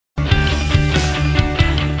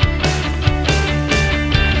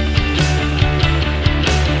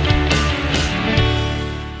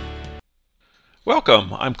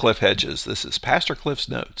Welcome. I'm Cliff Hedges. This is Pastor Cliff's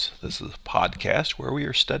Notes. This is a podcast where we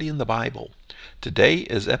are studying the Bible. Today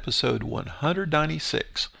is episode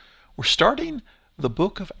 196. We're starting the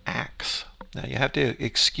book of Acts. Now you have to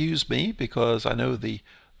excuse me because I know the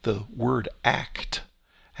word act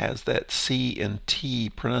has that C and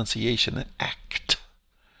T pronunciation, act.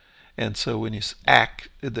 And so when you act,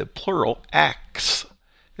 the plural acts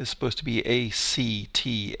is supposed to be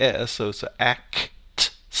A-C-T-S, so it's acts.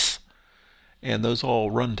 And those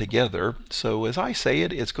all run together. So as I say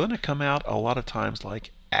it, it's going to come out a lot of times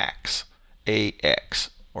like axe,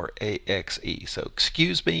 A-X, or A-X-E. So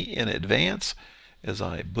excuse me in advance as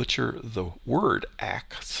I butcher the word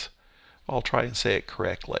axe. I'll try and say it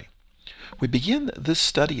correctly. We begin this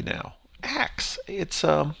study now. Acts, it's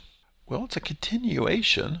a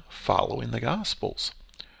continuation following the Gospels.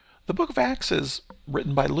 The book of Acts is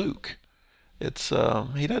written by Luke. He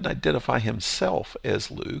doesn't identify himself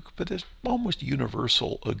as Luke, but it's almost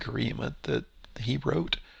universal agreement that he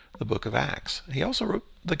wrote the book of Acts. He also wrote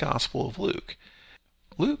the Gospel of Luke.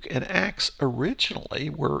 Luke and Acts originally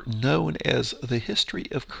were known as the History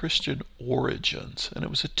of Christian Origins, and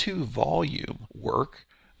it was a 2-volume work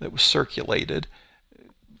that was circulated.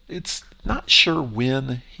 It's not sure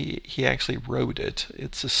when he actually wrote it.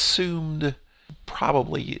 It's assumed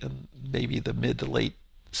probably in maybe the mid to late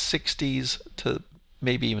 60s to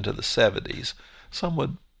maybe even to the 70s. Some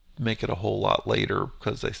would make it a whole lot later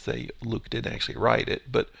because they say Luke didn't actually write it.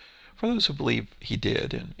 But for those who believe he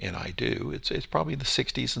did, and I do, it's probably the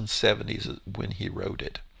 60s and 70s when he wrote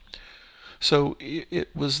it. So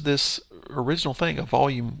it was this original thing, a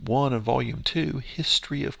Volume 1 and Volume 2,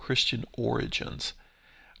 History of Christian Origins.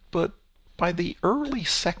 But by the early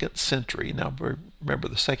 2nd century, now remember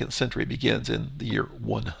the 2nd century begins in the year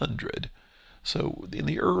 100. So in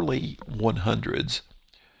the early 100s,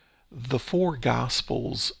 the 4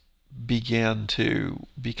 Gospels began to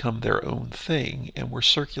become their own thing and were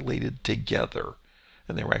circulated together.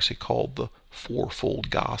 And they were actually called the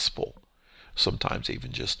Fourfold Gospel, sometimes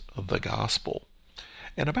even just the Gospel.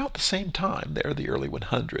 And about the same time there, the early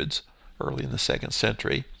 100s, early in the 2nd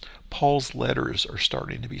century, Paul's letters are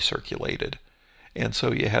starting to be circulated. And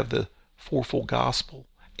so you have the Fourfold Gospel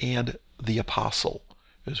and the Apostle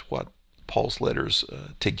is what Paul's letters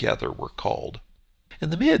together were called.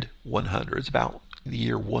 In the mid-100s, about the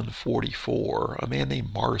year 144, a man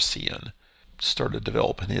named Marcion started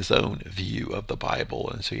developing his own view of the Bible,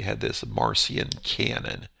 and so you had this Marcion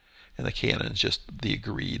canon, and the canon is just the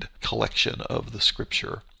agreed collection of the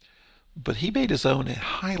Scripture. But he made his own and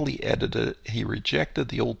highly edited it. He rejected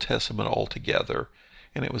the Old Testament altogether,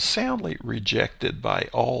 and it was soundly rejected by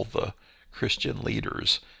all the Christian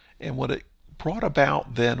leaders. And what it brought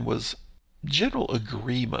about then was general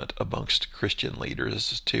agreement amongst Christian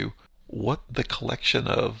leaders as to what the collection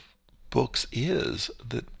of books is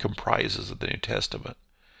that comprises the New Testament.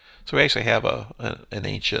 So we actually have an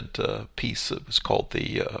ancient piece that was called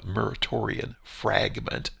the Muratorian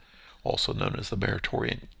Fragment, also known as the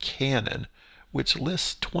Muratorian Canon, which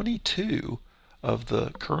lists 22 of the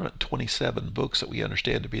current 27 books that we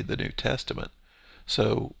understand to be the New Testament.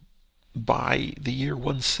 So by the year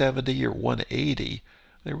 170 or 180,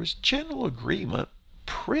 there was general agreement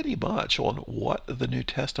pretty much on what the New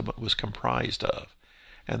Testament was comprised of.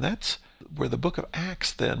 And that's where the book of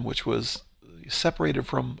Acts then, which was separated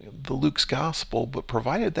from the Luke's Gospel, but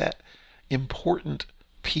provided that important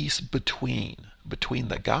piece between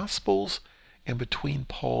the Gospels and between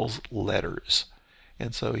Paul's letters.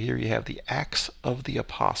 And so here you have the Acts of the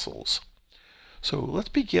Apostles. So let's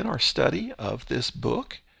begin our study of this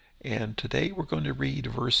book. And today we're going to read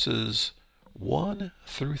verses 1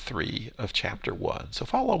 through 3 of chapter 1. So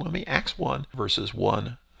follow with me, Acts 1, verses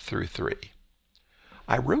 1 through 3.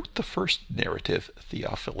 I wrote the first narrative,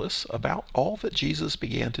 Theophilus, about all that Jesus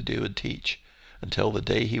began to do and teach until the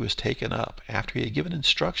day he was taken up, after he had given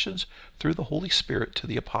instructions through the Holy Spirit to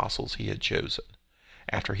the apostles he had chosen.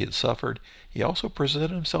 After he had suffered, he also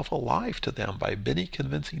presented himself alive to them by many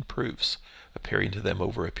convincing proofs, appearing to them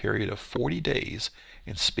over a period of 40 days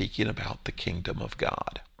and speaking about the kingdom of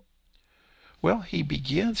God. Well, he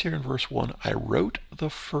begins here in verse 1, I wrote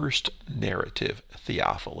the first narrative,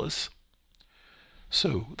 Theophilus.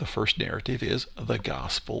 So the first narrative is the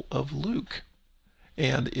Gospel of Luke.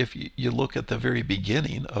 And if you look at the very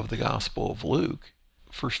beginning of the Gospel of Luke,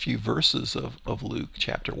 first few verses of Luke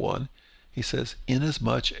chapter 1, he says,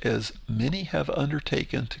 inasmuch as many have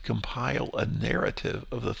undertaken to compile a narrative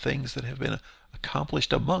of the things that have been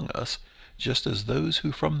accomplished among us, just as those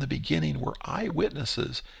who from the beginning were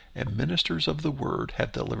eyewitnesses and ministers of the word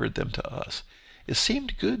have delivered them to us. It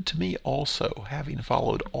seemed good to me also, having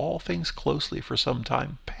followed all things closely for some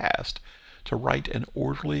time past, to write an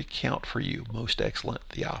orderly account for you, most excellent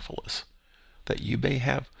Theophilus, that you may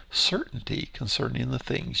have certainty concerning the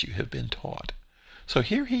things you have been taught. So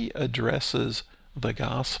here he addresses the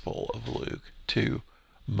Gospel of Luke to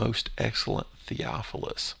most excellent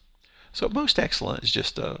Theophilus. So most excellent is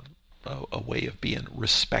just a way of being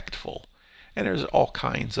respectful. And there's all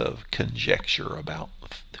kinds of conjecture about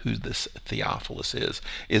who this Theophilus is.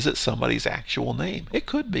 Is it somebody's actual name? It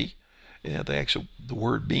could be. The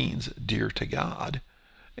word means dear to God.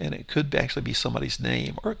 And it could actually be somebody's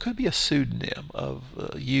name, or it could be a pseudonym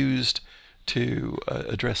used to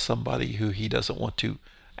address somebody who he doesn't want to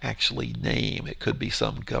actually name. It could be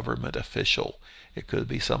some government official. It could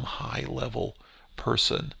be some high-level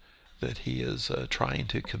person that he is trying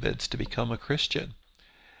to convince to become a Christian.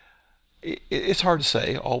 It's hard to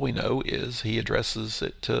say. All we know is he addresses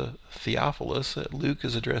it to Theophilus. Luke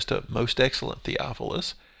is addressed to most excellent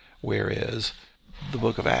Theophilus, whereas the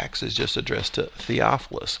book of Acts is just addressed to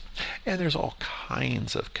Theophilus. And there's all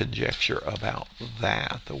kinds of conjecture about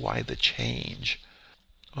that, why the change.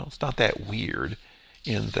 Well, it's not that weird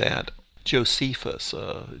in that Josephus,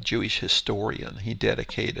 a Jewish historian, he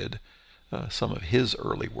dedicated some of his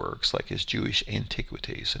early works, like his Jewish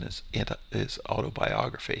Antiquities and his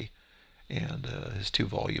autobiography, and his 2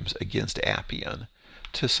 volumes Against Appian,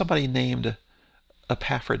 to somebody named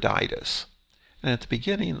Epaphroditus. And at the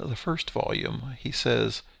beginning of the first volume, he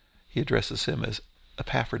says, he addresses him as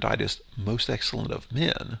Epaphroditus, most excellent of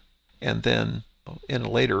men. And then in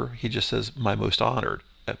later, he just says, my most honored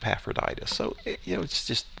Epaphroditus. So, it's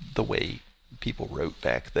just the way people wrote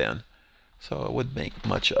back then. So it wouldn't make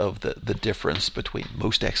much of the difference between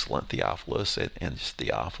most excellent Theophilus and just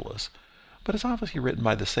Theophilus. But it's obviously written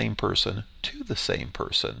by the same person to the same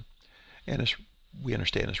person. And as we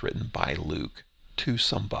understand, it's written by Luke to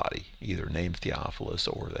somebody, either named Theophilus,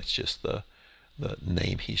 or that's just the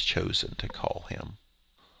name he's chosen to call him.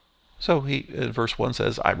 So he, in verse 1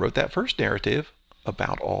 says, I wrote that first narrative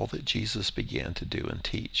about all that Jesus began to do and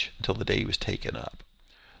teach until the day he was taken up.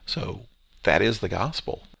 So that is the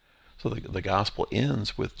gospel. So the gospel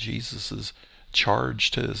ends with Jesus' charge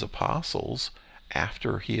to his apostles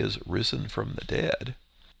after he has risen from the dead.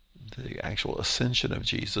 The actual ascension of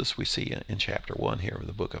Jesus we see in chapter 1 here of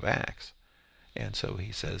the book of Acts. And so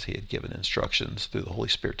he says he had given instructions through the Holy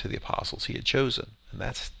Spirit to the apostles he had chosen. And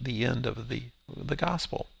that's the end of the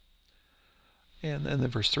gospel. And then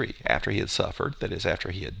verse 3, after he had suffered, that is, after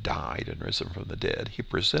he had died and risen from the dead, he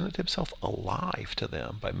presented himself alive to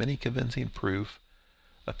them by many convincing proof,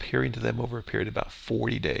 appearing to them over a period of about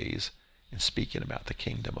 40 days and speaking about the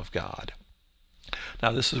kingdom of God.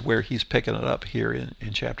 Now this is where he's picking it up here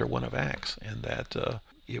in chapter 1 of Acts, and that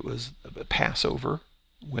it was Passover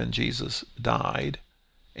when Jesus died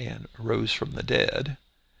and rose from the dead,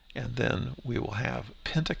 and then we will have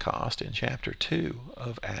Pentecost in chapter 2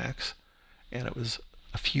 of Acts, and it was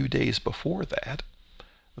a few days before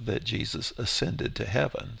that Jesus ascended to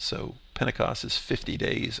heaven. So Pentecost is 50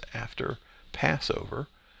 days after Passover.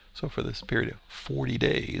 So for this period of 40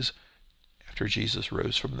 days after Jesus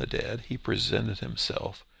rose from the dead, he presented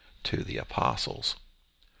himself to the apostles.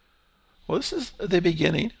 Well, this is the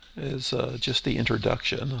beginning, is just the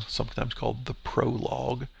introduction, sometimes called the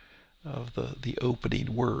prologue, of the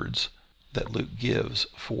opening words that Luke gives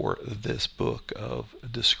for this book, of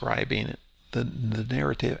describing the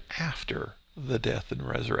narrative after the death and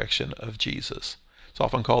resurrection of Jesus. It's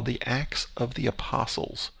often called the Acts of the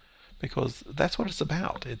Apostles, because that's what it's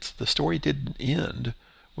about. The story didn't end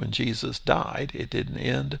when Jesus died. It didn't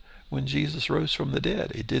end when Jesus rose from the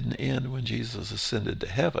dead. It didn't end when Jesus ascended to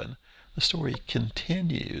heaven. The story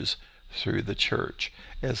continues through the church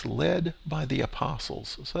as led by the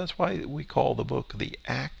apostles. So that's why we call the book the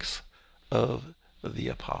Acts of the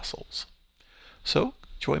Apostles. So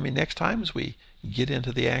join me next time as we get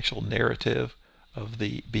into the actual narrative of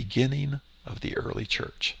the beginning of the early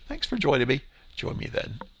church. Thanks for joining me. Join me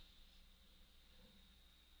then.